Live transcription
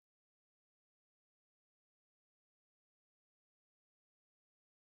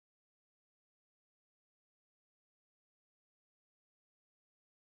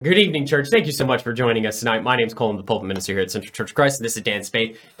Good evening, church. Thank you so much for joining us tonight. My name is Colin, the pulpit minister here at Central Church of Christ. This is Dan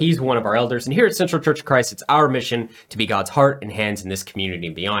Spade. He's one of our elders. And here at Central Church of Christ, it's our mission to be God's heart and hands in this community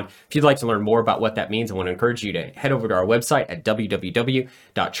and beyond. If you'd like to learn more about what that means, I want to encourage you to head over to our website at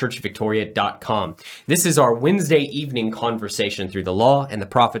www.churchvictoria.com. This is our Wednesday evening conversation through the law and the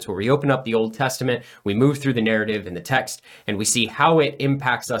prophets, where we open up the Old Testament, we move through the narrative and the text, and we see how it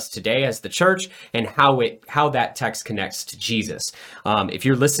impacts us today as the church and how that text connects to Jesus. If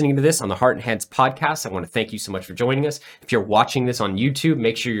you're listening to this on the Heart and Hands podcast, I want to thank you so much for joining us. If you're watching this on YouTube,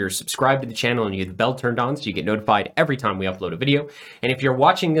 make sure you're subscribed to the channel and you have the bell turned on so you get notified every time we upload a video. And if you're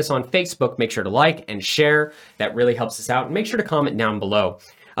watching this on Facebook, make sure to like and share. That really helps us out. And make sure to comment down below.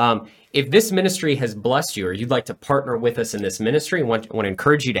 If this ministry has blessed you or you'd like to partner with us in this ministry, I want to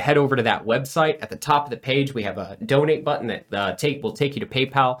encourage you to head over to that website. At the top of the page, we have a donate button that will take you to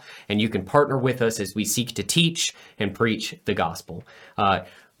PayPal, and you can partner with us as we seek to teach and preach the gospel.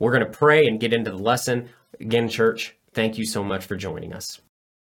 We're going to pray and get into the lesson. Again, church, thank you so much for joining us.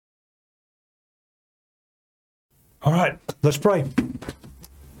 All right, let's pray.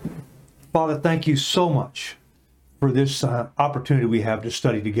 Father, thank you so much for this opportunity we have to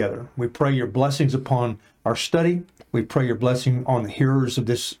study together. We pray your blessings upon our study. We pray your blessing on the hearers of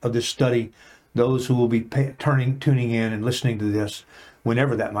this study, those who will be tuning in and listening to this,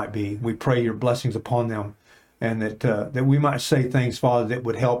 whenever that might be. We pray your blessings upon them, and that we might say things, Father, that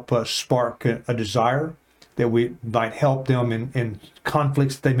would help spark a desire, that we might help them in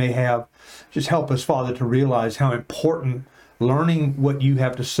conflicts they may have. Just help us, Father, to realize how important learning what you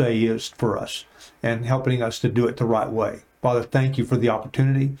have to say is for us, and helping us to do it the right way. Father, thank you for the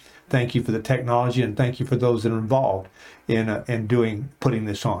opportunity. Thank you for the technology, and thank you for those that are involved in putting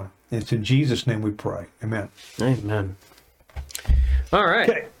this on. It's in Jesus' name we pray. Amen. Amen. All right.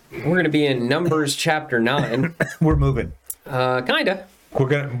 Okay. We're going to be in Numbers chapter 9. We're moving. Kinda.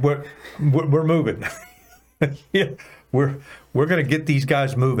 We're moving. Yeah, we're gonna get these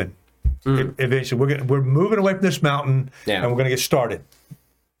guys moving. Eventually, we're moving away from this mountain, and we're gonna get started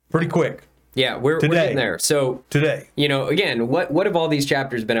pretty quick. Yeah, we're getting there. So today, again, what have all these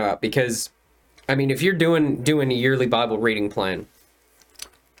chapters been about? Because, I mean, if you're doing a yearly Bible reading plan,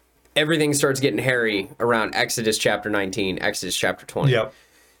 everything starts getting hairy around Exodus chapter 19, Exodus chapter 20. Yep.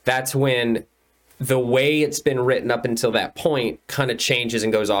 That's when the way it's been written up until that point kind of changes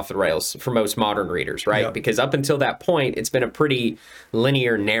and goes off the rails for most modern readers, right? Yep. Because up until that point, it's been a pretty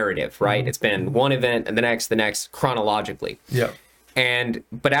linear narrative, right? It's been one event and the next chronologically. Yeah.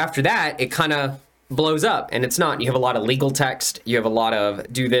 But after that, it kind of blows up, and it's not. You have a lot of legal text. You have a lot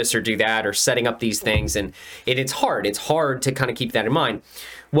of do this or do that or setting up these things, and it's hard. It's hard to kind of keep that in mind.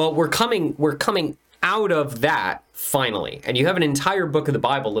 Well, we're coming out of that finally, and you have an entire book of the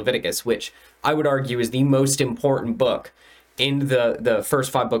Bible, Leviticus, which I would argue is the most important book in the first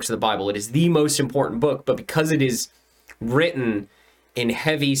 5 books of the Bible. It is the most important book, but because it is written in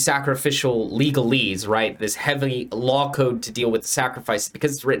heavy sacrificial legalese, right? This heavy law code to deal with sacrifices,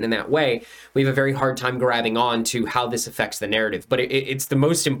 because it's written in that way, we have a very hard time grabbing on to how this affects the narrative. But it's the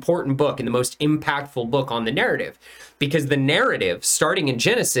most important book and the most impactful book on the narrative, because the narrative, starting in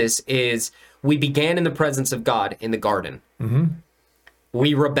Genesis, is we began in the presence of God in the garden. Mm-hmm.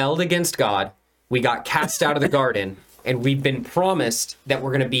 We rebelled against God. We got cast out of the garden. And we've been promised that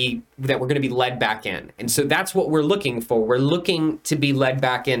we're going to be led back in. And so that's what we're looking for. We're looking to be led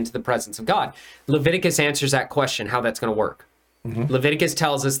back into the presence of God. Leviticus answers that question, how that's going to work. Mm-hmm. Leviticus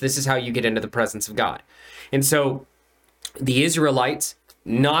tells us this is how you get into the presence of God. And so the Israelites,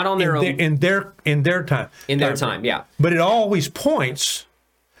 not on their own. In their time. In their time, yeah. But it always points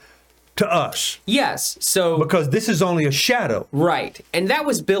to us. Yes. So because this is only a shadow. Right. And that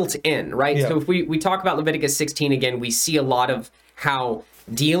was built in, right? Yeah. So if we talk about Leviticus 16 again, we see a lot of how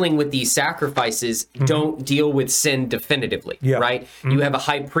dealing with these sacrifices don't deal with sin definitively, right? You have a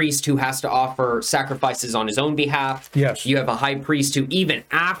high priest who has to offer sacrifices on his own behalf. Yes. You have a high priest who, even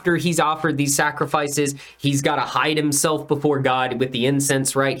after he's offered these sacrifices, he's got to hide himself before God with the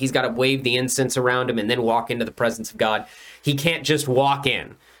incense, right? He's got to wave the incense around him and then walk into the presence of God. He can't just walk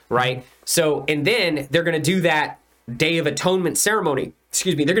in. Right? So, and then they're going to do that Day of Atonement ceremony.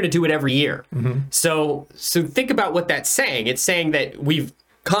 They're going to do it every year. Mm-hmm. So think about what that's saying. It's saying that we've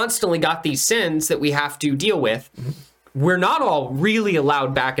constantly got these sins that we have to deal with. Mm-hmm. We're not all really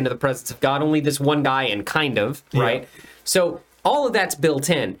allowed back into the presence of God, only this one guy and kind of, right? So all of that's built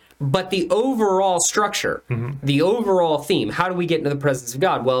in. But the overall structure, the overall theme, how do we get into the presence of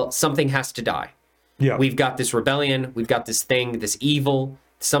God? Well, something has to die. Yeah. We've got this rebellion. We've got this thing, this evil.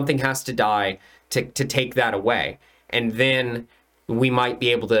 Something has to die to take that away. And then we might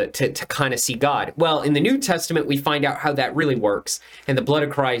be able to kind of see God. Well, in the New Testament, we find out how that really works. And the blood of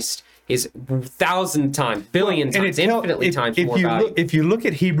Christ is 1,000 times, billion times, infinitely times more valuable. If you look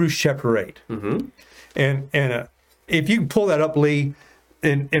at Hebrews chapter 8, and if you can pull that up, Lee,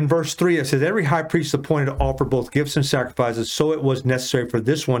 in verse 3, it says, every high priest appointed to offer both gifts and sacrifices, so it was necessary for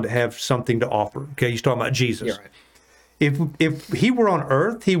this one to have something to offer. Okay, he's talking about Jesus. You're right. If he were on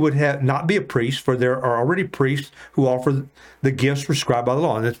earth, he would not be a priest, for there are already priests who offer the gifts prescribed by the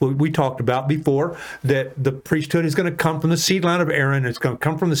law. And that's what we talked about before, that the priesthood is going to come from the seed line of Aaron. It's going to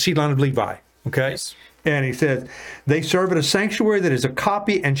come from the seed line of Levi. Okay? Yes. And he says, they serve at a sanctuary that is a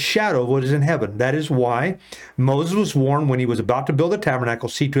copy and shadow of what is in heaven. That is why Moses was warned when he was about to build a tabernacle,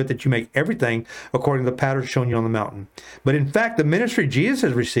 see to it that you make everything according to the pattern shown you on the mountain. But in fact, the ministry Jesus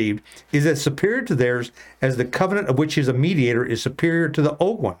has received is as superior to theirs as the covenant of which he is a mediator is superior to the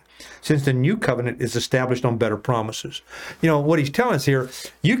old one, since the new covenant is established on better promises. You know, what he's telling us here,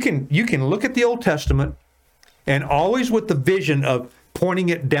 you can look at the Old Testament and always with the vision of pointing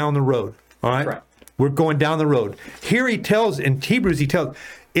it down the road. All right? Right. We're going down the road. Here he tells, in Hebrews, he tells,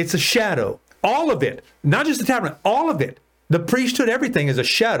 it's a shadow. All of it. Not just the tabernacle, all of it. The priesthood, everything is a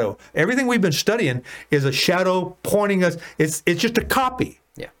shadow. Everything we've been studying is a shadow pointing us. It's just a copy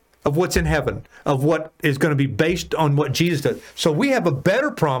of what's in heaven, of what is going to be based on what Jesus does. So we have a better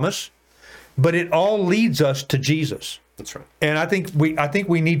promise, but it all leads us to Jesus. That's right. And I think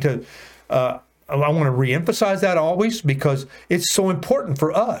we need to, I want to reemphasize that always because it's so important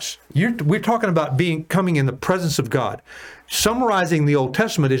for us. We're talking about coming in the presence of God. Summarizing the Old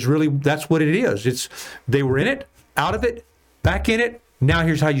Testament is really, that's what it is. They were in it, out of it, back in it. Now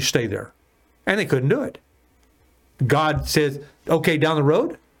here's how you stay there. And they couldn't do it. God says, okay, down the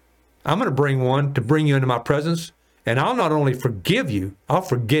road, I'm going to bring one to bring you into my presence. And I'll not only forgive you, I'll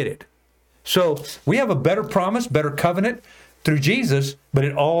forget it. So we have a better promise, better covenant through Jesus,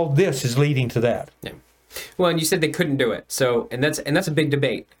 but all this is leading to that. Yeah. Well, and you said they couldn't do it. So, and that's a big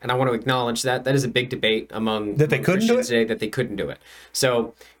debate, and I want to acknowledge that is a big debate among that they couldn't do it today, that they couldn't do it.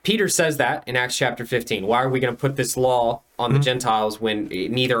 So Peter says that in Acts chapter 15. Why are we going to put this law on the Gentiles when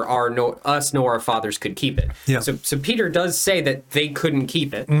neither us nor our fathers could keep it? Yeah. So Peter does say that they couldn't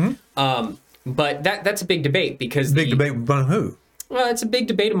keep it. But that's a big debate because debate among who? Well, it's a big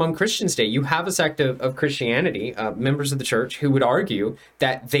debate among Christians today. You have a sect of Christianity, members of the church, who would argue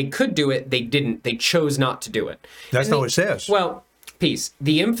that they could do it, they didn't, they chose not to do it. That's not what it says. Well, peace.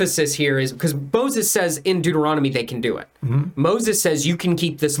 The emphasis here is because Moses says in Deuteronomy they can do it. Moses says you can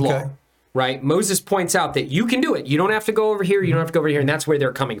keep this law, right? Moses points out that you can do it. You don't have to go over here, you don't have to go over here, and that's where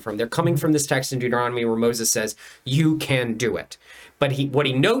they're coming from. They're coming from this text in Deuteronomy where Moses says you can do it. But what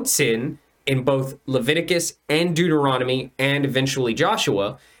he notes in both Leviticus and Deuteronomy and eventually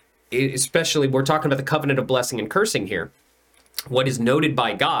Joshua, especially we're talking about the covenant of blessing and cursing here, what is noted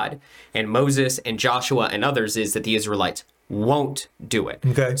by God and Moses and Joshua and others is that the Israelites won't do it.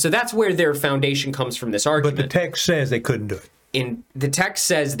 Okay. So that's where their foundation comes from, this argument. But the text says they couldn't do it. The text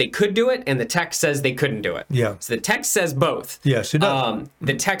says they could do it, and the text says they couldn't do it. Yeah. So the text says both. Yes, it does.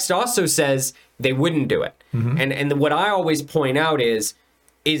 The text also says they wouldn't do it. And what I always point out is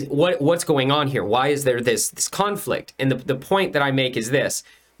what's going on here? Why is there this conflict? And the point that I make is this: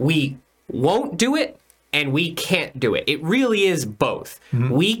 we won't do it and we can't do it. It really is both.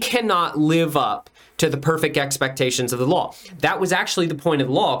 We cannot live up to the perfect expectations of the law. That was actually the point of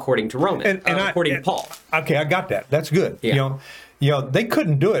the law according to Romans, according to Paul. Okay, I got that. That's good. Yeah. You know, they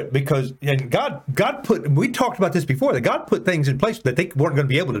couldn't do it because, and God put, we talked about this before, that God put things in place that they weren't going to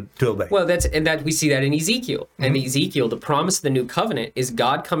be able to obey. Well, we see that in Ezekiel. And Ezekiel, the promise of the new covenant is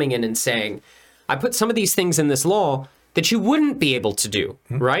God coming in and saying, I put some of these things in this law that you wouldn't be able to do,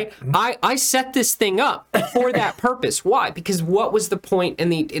 right? I set this thing up for that purpose. Why? Because what was the point? And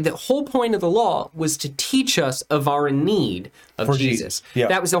the whole point of the law was to teach us of our need of Jesus. Yeah.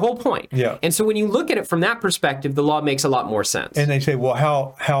 That was the whole point. Yeah. And so when you look at it from that perspective, the law makes a lot more sense. And they say, well,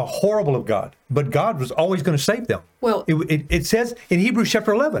 how horrible of God. But God was always going to save them. Well, it says in Hebrews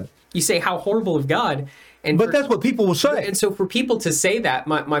chapter 11. You say how horrible of God. But that's what people will say. And so for people to say that,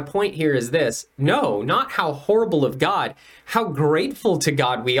 my point here is this: no, not how horrible of God, how grateful to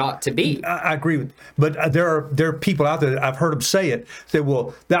God we ought to be. I agree with, but there are people out there that I've heard them say,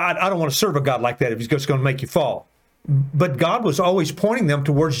 well, I don't want to serve a God like that if he's just going to make you fall. But God was always pointing them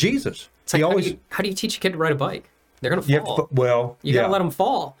towards Jesus. It's like, how do you teach a kid to ride a bike? They're going to fall. You got to let them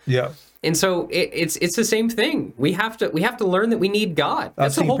fall. Yeah. And so it's the same thing. We have to learn that we need God.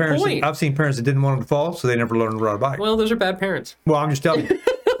 That's the whole point. I've seen parents that didn't want them to fall, so they never learned to ride a bike. Well, those are bad parents. Well, I'm just telling you.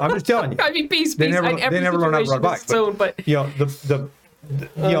 I mean, peace. They never learned how to ride a bike. But you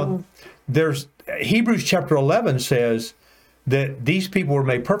know, there's Hebrews chapter 11 says that these people were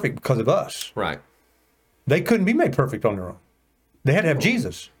made perfect because of us. Right. They couldn't be made perfect on their own. They had to have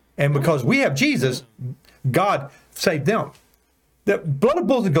Jesus. And because we have Jesus, God saved them. The blood of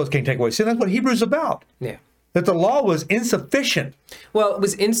bulls and goats can't take away sin. That's what Hebrews is about. Yeah. That the law was insufficient. Well, it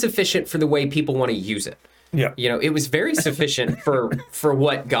was insufficient for the way people want to use it. Yeah. You know, it was very sufficient for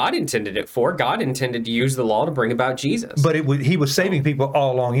what God intended it for. God intended to use the law to bring about Jesus. But he was saving people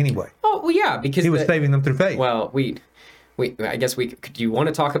all along anyway. Oh, well, yeah, because He was saving them through faith. Well, I guess do you want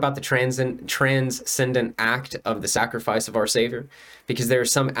to talk about the transcendent act of the sacrifice of our Savior? Because there are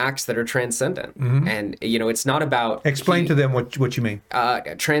some acts that are transcendent, and you know, it's not about. Explain to them what you mean.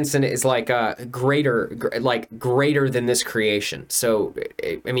 Transcendent is like greater than this creation. So,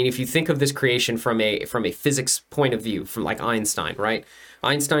 I mean, if you think of this creation from a physics point of view, from like Einstein, right?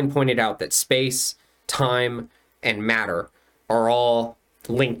 Einstein pointed out that space, time, and matter are all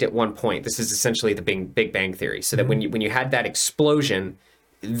linked at one point. This is essentially the Big Bang Theory. So that when you had that explosion,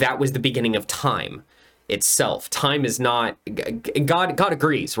 that was the beginning of time itself. Time is not. God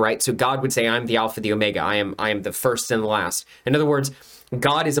agrees, right? So God would say, "I'm the Alpha, the Omega. I am the first and the last." In other words,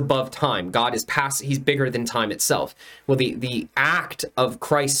 God is above time. God is past. He's bigger than time itself. Well, the act of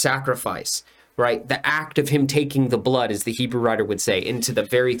Christ's sacrifice, right? The act of him taking the blood, as the Hebrew writer would say, into the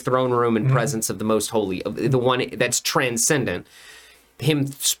very throne room and presence of the Most Holy, of the one that's transcendent. Him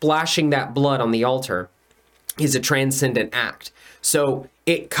splashing that blood on the altar is a transcendent act. So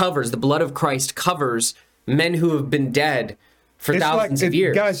it covers, the blood of Christ covers men who have been dead for thousands of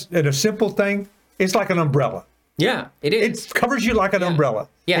years. Guys, in a simple thing, it's like an umbrella. Yeah, it is. It covers you like an umbrella.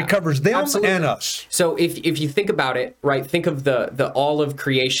 Yeah, it covers them absolutely. and us. So if you think about it, right, think of the all of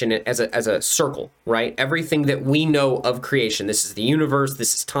creation as a circle, right? Everything that we know of creation, this is the universe,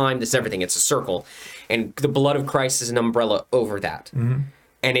 this is time, this is everything. It's a circle. And the blood of Christ is an umbrella over that.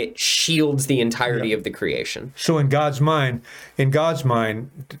 And it shields the entirety of the creation. So in God's mind,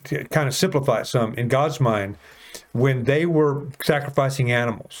 to kind of simplify it some, in God's mind, when they were sacrificing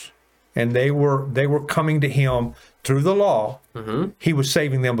animals and they were coming to him through the law, he was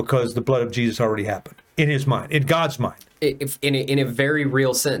saving them because the blood of Jesus already happened. In his mind, in God's mind. In a very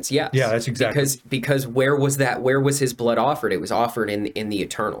real sense, yes. Yeah, that's exactly. Because where was that? Where was his blood offered? It was offered in the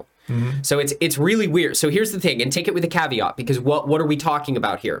eternal. So it's really weird. So here's the thing, and take it with a caveat, because what are we talking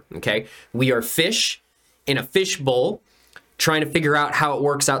about here? Okay, we are fish in a fish bowl, trying to figure out how it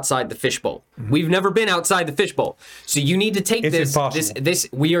works outside the fishbowl. We've never been outside the fishbowl, so you need to take this.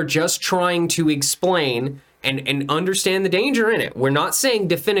 We are just trying to explain and understand the danger in it. We're not saying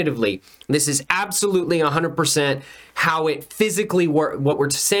definitively this is absolutely 100% how it physically works. What we're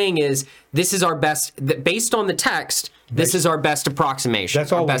saying is this is our best, based on the text. This is our best approximation.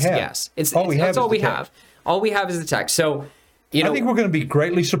 That's all our best we have. guess. That's all we have. All we have is the text. So, you know, I think we're going to be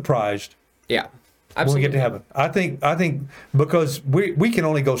greatly surprised. Yeah. Absolutely. When we get to heaven. I think because we can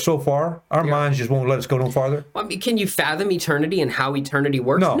only go so far, our minds just won't let us go no farther. I mean, can you fathom eternity and how eternity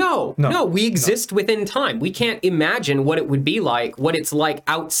works? No. We exist within time. We can't imagine what it would be like, what it's like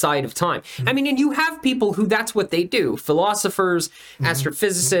outside of time. I mean, and you have people who that's what they do. Philosophers,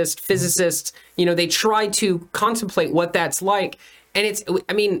 astrophysicists, physicists, you know, they try to contemplate what that's like. And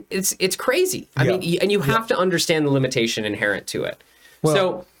it's crazy. I mean, and you have to understand the limitation inherent to it. Well,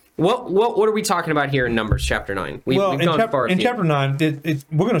 so what are we talking about here in Numbers chapter 9? We've gone far afield. In chapter 9,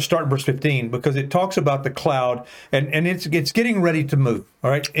 we're going to start in verse 15 because it talks about the cloud and it's getting ready to move.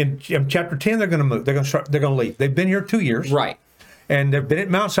 All right. In chapter 10, they're going to move. They're going to leave. They've been here 2 years. Right. And they've been at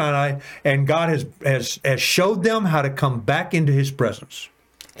Mount Sinai, and God has showed them how to come back into his presence.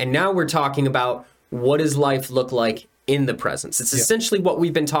 And now we're talking about what does life look like in the presence. It's essentially what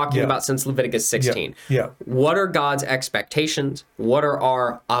we've been talking about since Leviticus 16. What are God's expectations? What are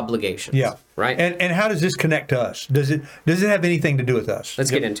our obligations? Right? And how does this connect to us? Does it have anything to do with us?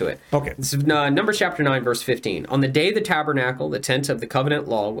 Let's get into it. Okay. This is Numbers chapter 9, verse 15. On the day the tabernacle, the tent of the covenant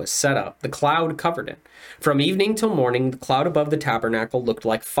law, was set up, the cloud covered it. From evening till morning, the cloud above the tabernacle looked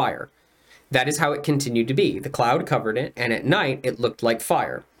like fire. That is how it continued to be. The cloud covered it, and at night it looked like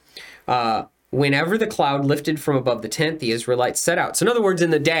fire. Whenever the cloud lifted from above the tent, the Israelites set out. So in other words, in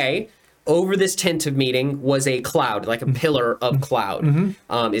the day, over this tent of meeting was a cloud, like a pillar of cloud,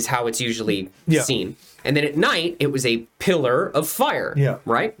 is how it's usually seen. And then at night, it was a pillar of fire,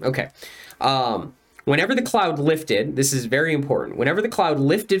 right? Okay. Whenever the cloud lifted, this is very important, whenever the cloud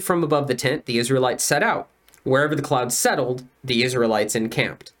lifted from above the tent, the Israelites set out. Wherever the cloud settled, the Israelites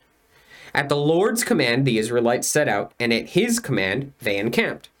encamped. At the Lord's command, the Israelites set out, and at his command, they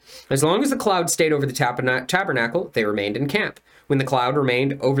encamped. As long as the cloud stayed over the tabernacle, they remained in camp. When the cloud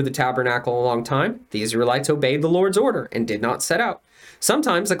remained over the tabernacle a long time, the Israelites obeyed the Lord's order and did not set out.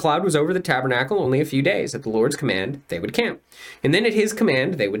 Sometimes the cloud was over the tabernacle only a few days. At the Lord's command, they would camp. And then at his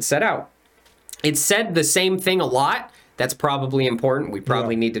command, they would set out. It said the same thing a lot. That's probably important. We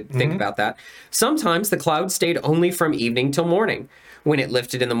probably need to think about that. Sometimes the cloud stayed only from evening till morning. When it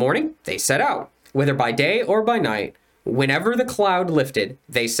lifted in the morning, they set out. Whether by day or by night, whenever the cloud lifted,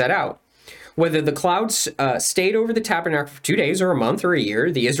 they set out. Whether the clouds stayed over the tabernacle for 2 days or a month or a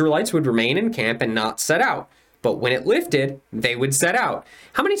year, the Israelites would remain in camp and not set out. But when it lifted, they would set out.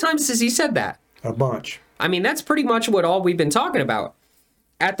 How many times has he said that? A bunch. I mean, that's pretty much what all we've been talking about.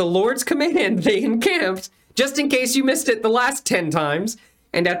 At the Lord's command, they encamped, just in case you missed it the last 10 times.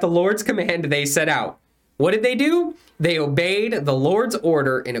 And at the Lord's command, they set out. What did they do? They obeyed the Lord's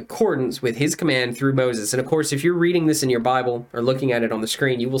order in accordance with his command through Moses. And of course, if you're reading this in your Bible or looking at it on the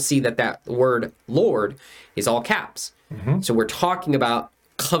screen, you will see that that word Lord is all caps. So we're talking about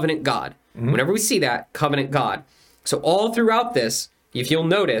covenant God. Whenever we see that, covenant God. So all throughout this, if you'll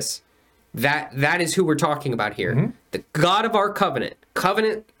notice, that is who we're talking about here. The God of our covenant,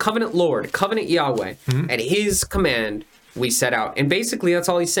 covenant Lord, covenant Yahweh. At his command, we set out. And basically, that's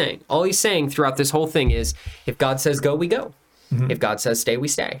all he's saying. All he's saying throughout this whole thing is, if God says go, we go. If God says stay, we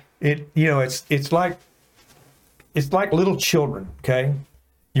stay. It's like little children. Okay,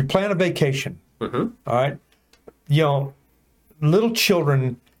 you plan a vacation. All right, little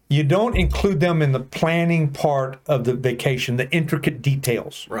children. You don't include them in the planning part of the vacation, the intricate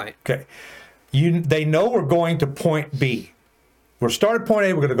details. Right. Okay. They know we're going to point B. We're starting at point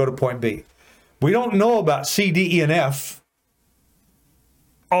A, we're going to go to point B. We don't know about C, D, E, and F,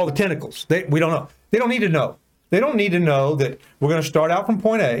 all the tentacles. We don't know. They don't need to know. They don't need to know that we're going to start out from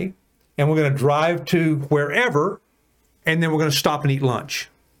point A, and we're going to drive to wherever, and then we're going to stop and eat lunch.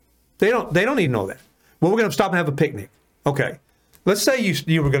 They don't need to know that. Well, we're going to stop and have a picnic. Okay. Let's say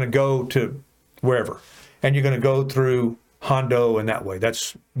you were going to go to wherever, and you're going to go through Hondo and that way.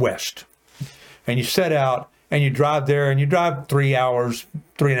 That's west. And you set out, and you drive there, and you drive 3 hours,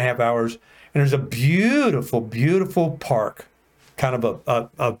 3.5 hours, and there's a beautiful, beautiful park, kind of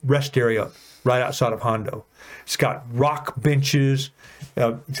a rest area right outside of Hondo. It's got rock benches,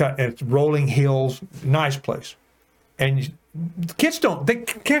 it's rolling hills, nice place. And the kids they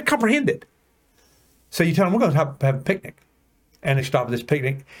can't comprehend it. So you tell them, we're going to have a picnic. And they stop at this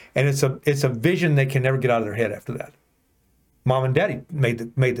picnic, and it's a vision they can never get out of their head after that. Mom and Daddy made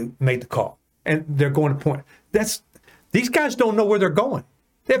the call, and they're going to point. These guys don't know where they're going.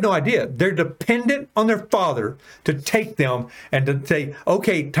 They have no idea. They're dependent on their father to take them and to say,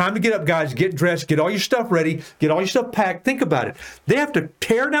 okay, time to get up, guys, get dressed, get all your stuff ready, get all your stuff packed. Think about it. They have to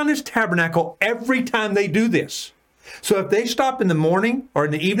tear down this tabernacle every time they do this. So if they stop in the morning or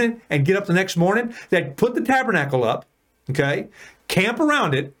in the evening and get up the next morning, they put the tabernacle up. Okay, camp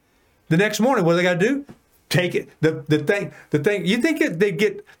around it. The next morning, what do they got to do? Take it. The thing. You think they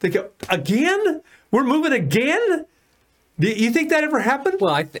go again? We're moving again? Do you think that ever happened?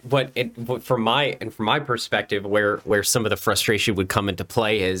 Well, from my perspective, where some of the frustration would come into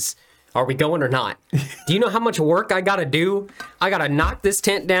play is, are we going or not? Do you know how much work I got to do? I got to knock this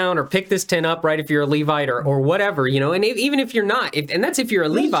tent down or pick this tent up, right? If you're a Levite or whatever, and even if you're not, and that's if you're a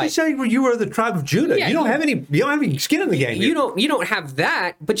Levite. You say you were the tribe of Judah. Yeah, you don't have any skin in the game. You don't have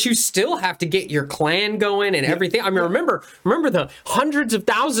that, but you still have to get your clan going and everything. I mean, remember the hundreds of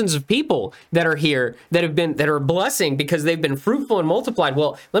thousands of people that are here that are a blessing because they've been fruitful and multiplied.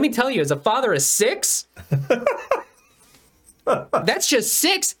 Well, let me tell you, as a father of 6. That's just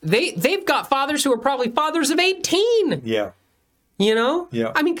 6. They've got fathers who are probably fathers of 18. Yeah.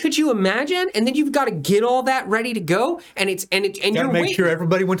 Yeah. I mean, could you imagine? And then you've got to get all that ready to go, and you're make sure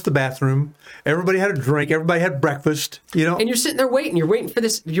everybody went to the bathroom, everybody had a drink, everybody had breakfast. And you're sitting there waiting. You're waiting for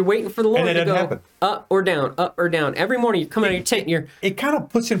this. You're waiting for the Lord to go happen. Up or down. Every morning you come out of your tent. And it kind of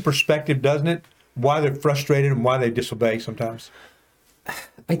puts in perspective, doesn't it? Why they're frustrated and why they disobey sometimes.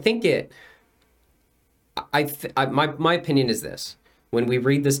 I think it. My opinion is this: when we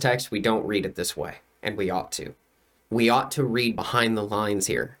read this text, we don't read it this way, and we ought to. We ought to read behind the lines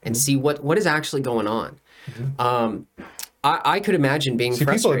here and see what is actually going on. I could imagine being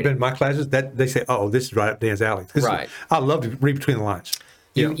frustrated. People have been in my classes that they say, "Oh, this is right up Dan's alley." Right. I love to read between the lines.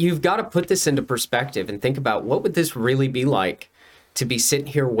 You've got to put this into perspective and think about what would this really be like to be sitting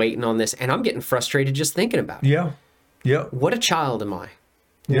here waiting on this, and I'm getting frustrated just thinking about it. Yeah. What a child am I?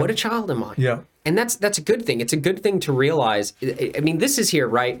 What a child am I? Yeah. And that's a good thing. It's a good thing to realize. I mean, this is here,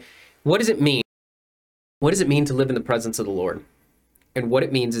 right? What does it mean? What does it mean to live in the presence of the Lord? And what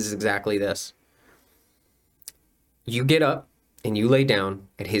it means is exactly this. You get up and you lay down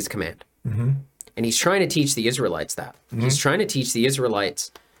at his command. And he's trying to teach the Israelites that. He's trying to teach the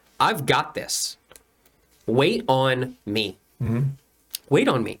Israelites, I've got this. Wait on me. wait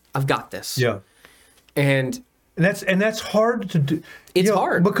on me. I've got this. Yeah. And that's hard to do. It's You know,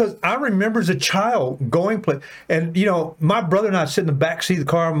 hard. because I remember as a child going play, and you know, my brother and I sit in the back seat of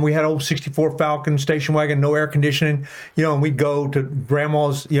the car, and we had an old '64 Falcon station wagon, no air conditioning. You know, and we'd go to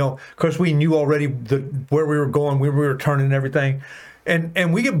grandma's. You know, of course, we knew already where we were going, where we were turning, and everything,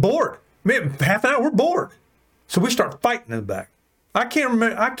 and we get bored. Man, half an hour, we're bored, so we start fighting in the back. I can't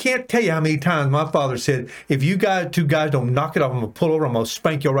remember. I can't tell you how many times my father said, "If you two guys don't knock it off, I'm gonna pull over. I'm gonna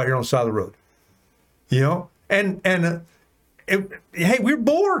spank you right here on the side of the road." You know, hey, we're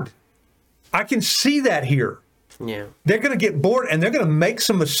bored. I can see that here. yeah. They're going to get bored, and they're going to make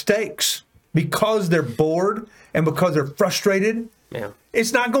some mistakes because they're bored and because they're frustrated. Yeah.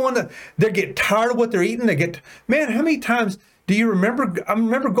 It's not going to. They get tired of what they're eating. Man. How many times do you remember? I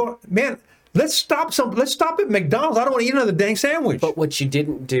remember going, man. Let's stop at McDonald's. I don't want to eat another dang sandwich. But what you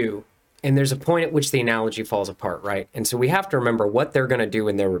didn't do, and there's a point at which the analogy falls apart, right? And so we have to remember what they're going to do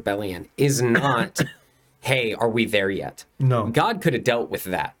in their rebellion is not, hey, are we there yet? No. God could have dealt with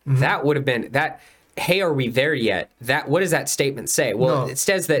that. That would have been that. Hey, are we there yet? What does that statement say? Well, No. it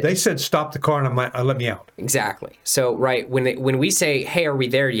says that They said stop the car and let me out. exactly. So, right when we say, "Hey, are we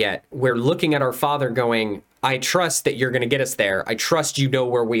there yet?" We're looking at our Father, going, "I trust that you're going to get us there. I trust you know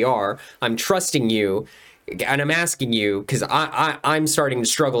where we are. I'm trusting you, and I'm asking you because I'm starting to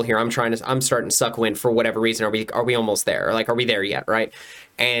struggle here. I'm starting to suck wind for whatever reason. Are we almost there? Like, are we there yet? Right?"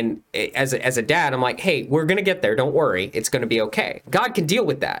 And as a dad, I'm like, "Hey, we're going to get there. Don't worry. It's going to be okay. God can deal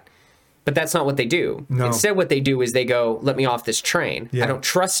with that." But that's not what they do. No. Instead, what they do is they go, "Let me off this train. Yeah. I don't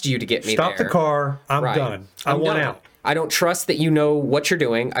trust you to get me Stop there. the car. I'm Right. done. I I'm want done. out. I don't trust that you know what you're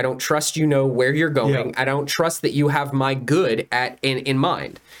doing. I don't trust you know where you're going. Yeah. I don't trust that you have my good in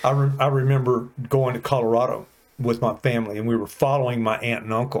mind." I remember going to Colorado with my family, and we were following my aunt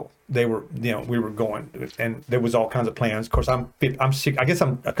and uncle. They were, you know, we were going, and there was all kinds of plans. Of course, I'm sick. I guess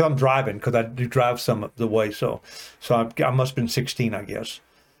I'm driving because I do drive some of the way. So I must have been 16, I guess.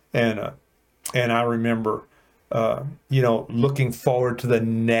 And I remember, you know, looking forward to the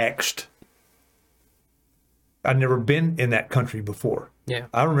next. I'd never been in that country before. Yeah.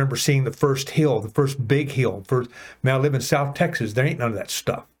 I remember seeing the first hill, the first big hill. Man, I live in South Texas. There ain't none of that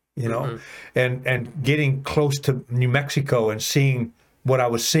stuff, you know. And getting close to New Mexico and seeing what I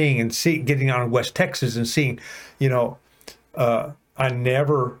was seeing, and getting out in West Texas and seeing, you know, I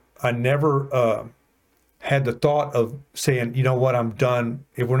never had the thought of saying, you know what, I'm done.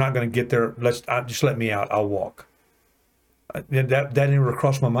 If we're not going to get there, just let me out. I'll walk. That never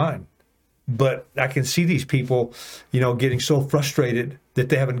crossed my mind. But I can see these people, you know, getting so frustrated that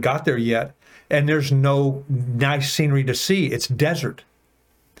they haven't got there yet, and there's no nice scenery to see. It's desert.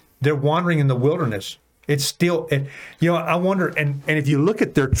 They're wandering in the wilderness. It's still, you know, I wonder, and if you look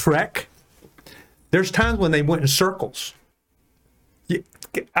at their trek, there's times when they went in circles.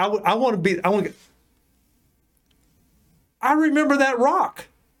 I remember that rock.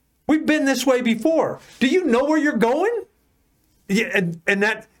 We've been this way before. Do you know where you're going? Yeah,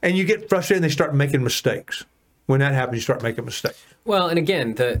 and you get frustrated and they start making mistakes. When that happens, you start making mistakes. Well, and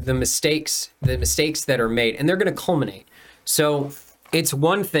again, the mistakes that are made, and they're going to culminate. So it's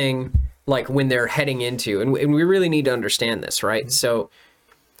one thing, like when they're heading into, and we really need to understand this, right? So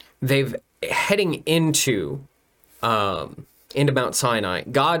they've heading into Mount Sinai.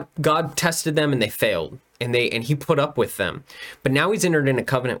 God tested them and they failed, and he put up with them. But now he's entered in a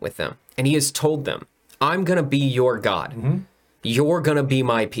covenant with them, and he has told them, "I'm going to be your God. Mm-hmm. You're going to be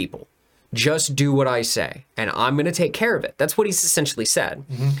my people. Just do what I say, and I'm going to take care of it." That's what he's essentially said.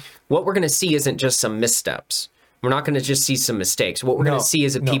 Mm-hmm. What we're going to see isn't just some missteps. We're not going to just see some mistakes. What we're going to see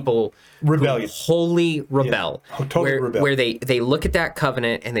is a people rebellion, wholly rebel, totally rebel. Where they look at that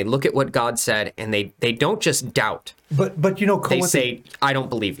covenant and they look at what God said, and they don't just doubt. But you know, they say, "I don't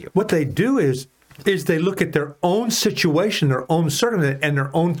believe you." What they do is they look at their own situation, their own circumstance, and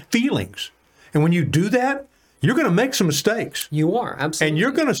their own feelings. And when you do that, you're going to make some mistakes. You are, absolutely. And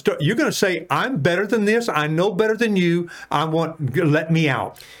you're going to say, "I'm better than this. I know better than you. Let me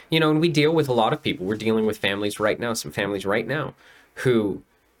out." You know, and we deal with a lot of people. We're dealing with families right now, some families right now who,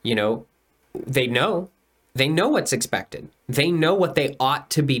 you know, they know what's expected. They know what they ought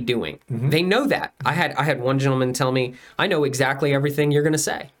to be doing. Mm-hmm. They know that. I had one gentleman tell me, "I know exactly everything you're going to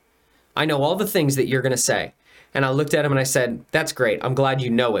say. I know all the things that you're going to say." And I looked at him and I said, "That's great. I'm glad you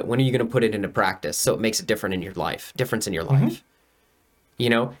know it. When are you going to put it into practice so it makes a difference in your life?" Mm-hmm. You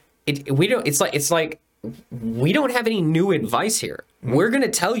know, it's like we don't have any new advice here. Mm-hmm. We're going to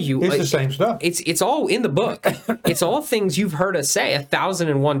tell you it's the same stuff. It's all in the book. It's all things you've heard us say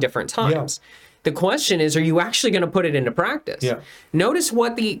 1,001 different times. Yeah. The question is, are you actually going to put it into practice? Yeah. Notice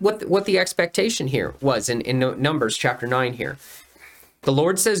what the expectation here was in Numbers chapter 9 here. The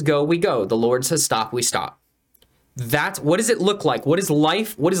Lord says go, we go. The Lord says stop, we stop. What does it look like? What is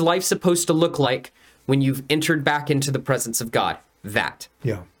life supposed to look like when you've entered back into the presence of God? That.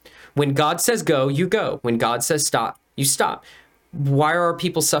 Yeah. When God says go, you go. When God says stop, you stop. Why are our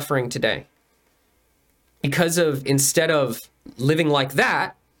people suffering today? Because instead of living like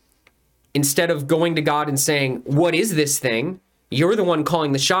that, instead of going to God and saying, what is this thing? You're the one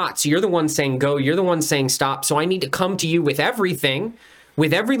calling the shots. You're the one saying go. You're the one saying stop. So I need to come to you with everything,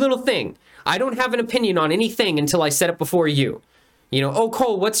 with every little thing. I don't have an opinion on anything until I set it before you. Oh,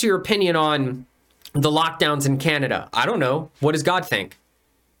 Cole, what's your opinion on the lockdowns in Canada? I don't know. What does God think?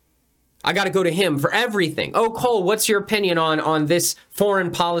 I got to go to him for everything. Oh, Cole, what's your opinion on this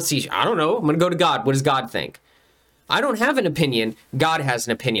foreign policy? I don't know. I'm going to go to God. What does God think? I don't have an opinion. God has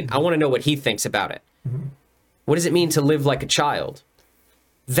an opinion. I want to know what he thinks about it. Mm-hmm. What does it mean to live like a child?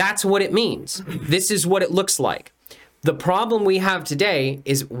 That's what it means. This is what it looks like. The problem we have today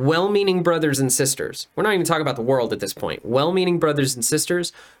is well-meaning brothers and sisters. We're not even talking about the world at this point. Well-meaning brothers and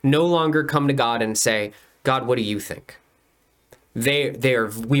sisters no longer come to God and say, God, what do you think?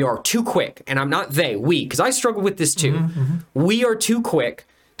 We are too quick, and I'm not we, because I struggle with this too. Mm-hmm. We are too quick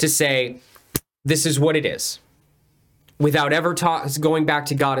to say, this is what it is, without ever going back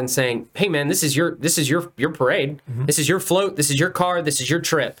to God and saying, hey man, this is your parade. Mm-hmm. This is your float. This is your car. This is your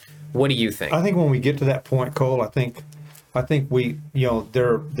trip. What do you think? I think when we get to that point, Cole, I think we,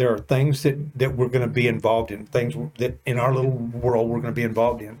 there are things that we're going to be involved in, things that in our little world we're going to be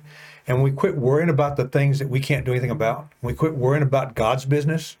involved in. And we quit worrying about the things that we can't do anything about. We quit worrying about God's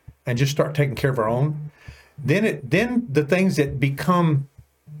business and just start taking care of our own. Then the things that become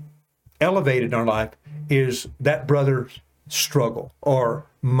elevated in our life is that brother's struggle or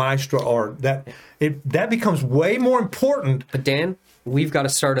my struggle, or that becomes way more important. But Dan, we've got to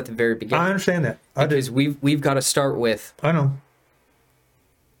start at the very beginning. I understand that. Because we've got to start with, I know,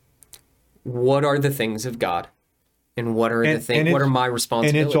 what are the things of God? And what are the things? What are my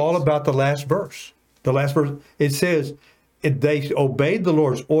responsibilities? And it's all about the last verse. The last verse, it says, they obeyed the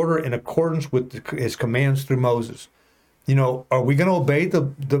Lord's order in accordance with his commands through Moses. Are we going to obey the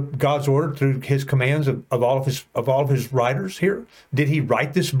God's order through his commands of all of his writers here? Did he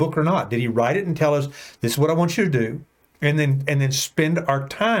write this book or not? Did he write it and tell us this is what I want you to do, and then spend our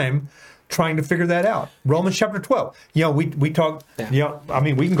time trying to figure that out? Romans chapter 12. We talk. Yeah.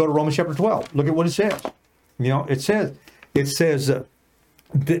 We can go to Romans chapter 12. Look at what it says. It says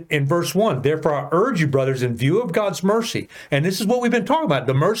in verse 1, therefore I urge you, brothers, in view of God's mercy. And this is what we've been talking about,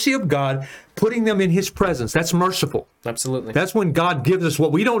 the mercy of God, putting them in his presence. That's merciful. Absolutely. That's when God gives us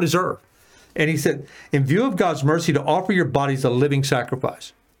what we don't deserve. And he said, in view of God's mercy, to offer your bodies a living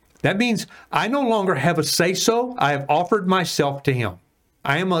sacrifice. That means I no longer have a say-so. I have offered myself to him.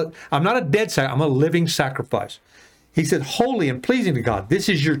 I'm not a dead sacrifice. I'm a living sacrifice. He said, holy and pleasing to God. This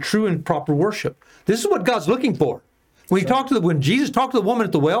is your true and proper worship. This is what God's looking for. When Jesus talked to the woman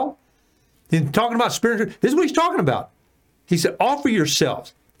at the well, and talking about spiritual, this is what he's talking about. He said, offer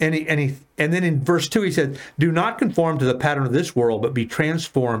yourselves. And then in verse 2, he said, do not conform to the pattern of this world, but be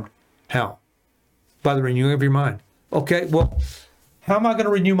transformed. How? By the renewing of your mind. Okay, well, how am I going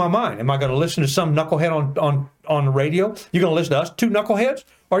to renew my mind? Am I going to listen to some knucklehead on the radio? You're going to listen to us, two knuckleheads?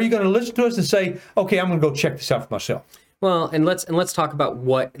 Or are you going to listen to us and say, okay, I'm going to go check this out for myself? Well, and let's talk about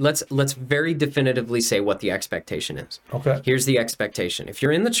let's very definitively say what the expectation is. Okay. Here's the expectation. If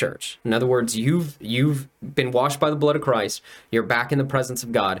you're in the church, in other words, you've been washed by the blood of Christ, you're back in the presence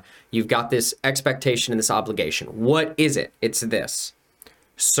of God, you've got this expectation and this obligation. What is it? It's this.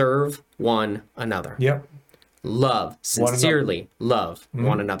 Serve one another. Yep. Love, sincerely love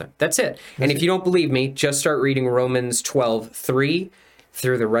one another. That's it. And if you don't believe me, just start reading Romans 12:3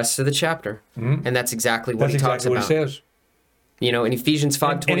 through the rest of the chapter. And that's exactly what he talks about. That's exactly what it says. In Ephesians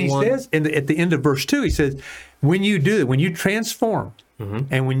 5:21. And he says, at the end of verse 2, he says, when you do that, when you transform,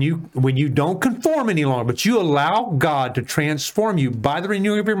 and when you don't conform any longer, but you allow God to transform you by the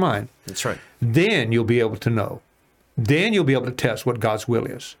renewing of your mind. That's right. Then you'll be able to know. Then you'll be able to test what God's will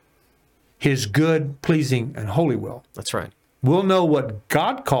is. His good, pleasing, and holy will. That's right. We'll know what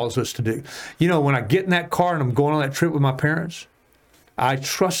God calls us to do. When I get in that car and I'm going on that trip with my parents, I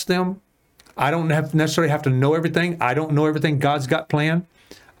trust them. I don't necessarily have to know everything. I don't know everything God's got planned.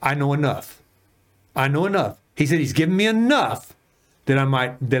 I know enough. He said he's given me enough that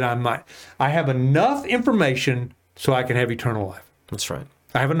I have enough information so I can have eternal life. That's right.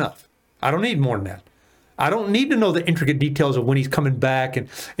 I have enough. I don't need more than that. I don't need to know the intricate details of when he's coming back and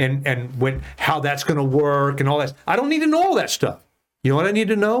how that's going to work and all that. I don't need to know all that stuff. You know what I need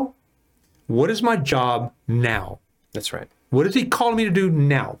to know? What is my job now? That's right. What is he calling me to do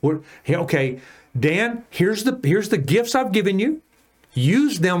now? Okay, Dan, here's the gifts I've given you.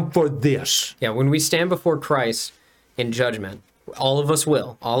 Use them for this. Yeah, when we stand before Christ in judgment, all of us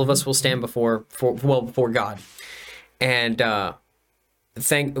will. All of us will stand before God. And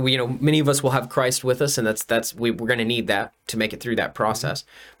many of us will have Christ with us, and we're going to need that to make it through that process.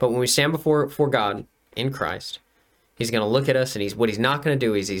 But when we stand before God in Christ, He's going to look at us, and what He's not going to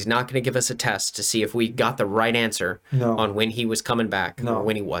do is He's not going to give us a test to see if we got the right answer on when He was coming back or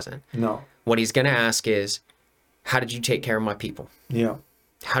when He wasn't. No. What He's going to ask is, how did you take care of my people? Yeah.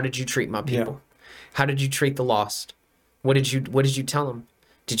 How did you treat my people? Yeah. How did you treat the lost? What did you tell them?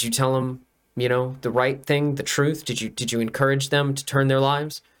 Did you tell them, the right thing, the truth? Did you encourage them to turn their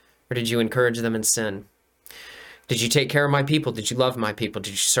lives? Or did you encourage them in sin? Did you take care of my people? Did you love my people?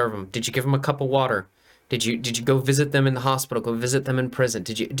 Did you serve them? Did you give them a cup of water? Did you go visit them in the hospital? Go visit them in prison?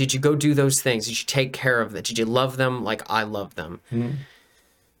 Did you go do those things? Did you take care of them? Did you love them like I love them? Mm-hmm.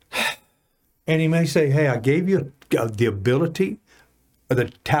 And He may say, hey, I gave you the ability or the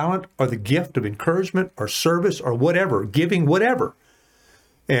talent or the gift of encouragement or service or whatever, giving whatever.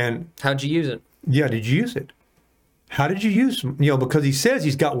 And how'd you use it? Yeah, did you use it? How did you use them? Because He says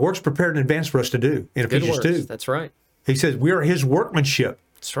He's got works prepared in advance for us to do in Ephesians 2. That's right. He says we are His workmanship.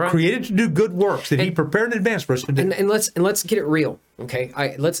 That's right. Created to do good works that He prepared in advance for us to do. And let's get it real, okay?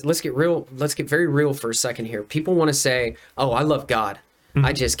 Let's get real. Let's get very real for a second here. People want to say, "Oh, I love God.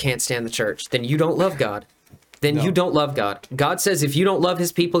 I just can't stand the church." Then you don't love God. You don't love God. God says if you don't love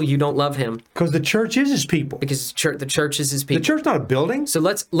His people, you don't love Him. Because the church is His people. Because the church is His people. The church's not a building. So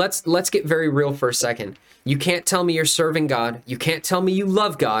let's get very real for a second. You can't tell me you're serving God. You can't tell me you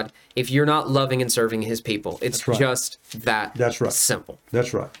love God if you're not loving and serving His people. It's just that simple.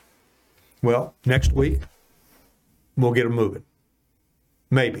 That's right. Well, next week, we'll get them moving.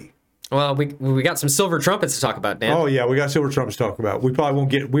 Maybe. Well, we got some silver trumpets to talk about, Dan. Oh yeah, we got silver trumpets to talk about. We probably won't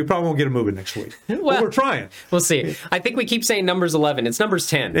get them moving next week. Well, but we're trying. We'll see. I think we keep saying Numbers 11. It's Numbers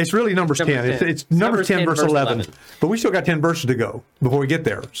 10. It's really Numbers 10. It's Numbers 10 verse 11. But we still got 10 verses to go before we get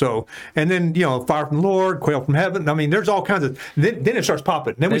there. So, and then fire from the Lord, quail from heaven. I mean, there's all kinds of. Then it starts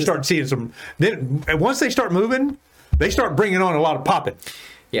popping. Then we start seeing some. Then once they start moving, they start bringing on a lot of popping.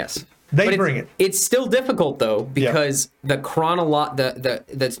 Yes. They bring it. It's still difficult though because the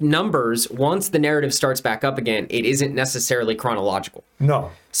numbers, once the narrative starts back up again, it isn't necessarily chronological.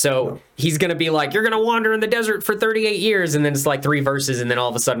 No. So He's going to be like, you're going to wander in the desert for 38 years, and then it's like 3 verses, and then all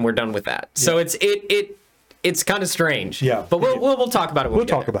of a sudden we're done with that. Yeah. So it's kind of strange. Yeah. But we'll talk about it. We'll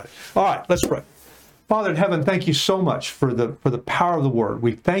talk about it. All right, let's pray. Father in heaven, thank you so much for the power of the word.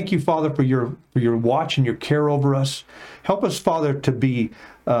 We thank you, Father, for your watch and your care over us. Help us, Father, to be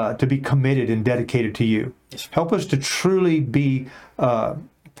committed and dedicated to you. Help us to truly be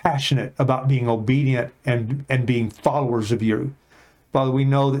passionate about being obedient and being followers of you. Father, we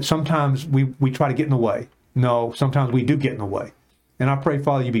know that sometimes we try to get in the way. No, sometimes we do get in the way. And I pray,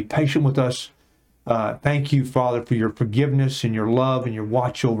 Father, you be patient with us. Thank you, Father, for your forgiveness and your love and your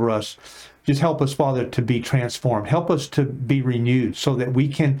watch over us. Just help us, Father, to be transformed. Help us to be renewed so that we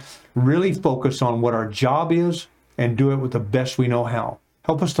can really focus on what our job is and do it with the best we know how.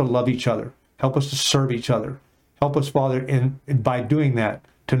 Help us to love each other. Help us to serve each other. Help us, Father, and by doing that,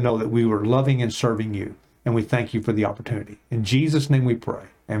 to know that we were loving and serving you. And we thank you for the opportunity. In Jesus' name we pray.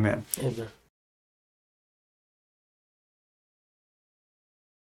 Amen. Amen.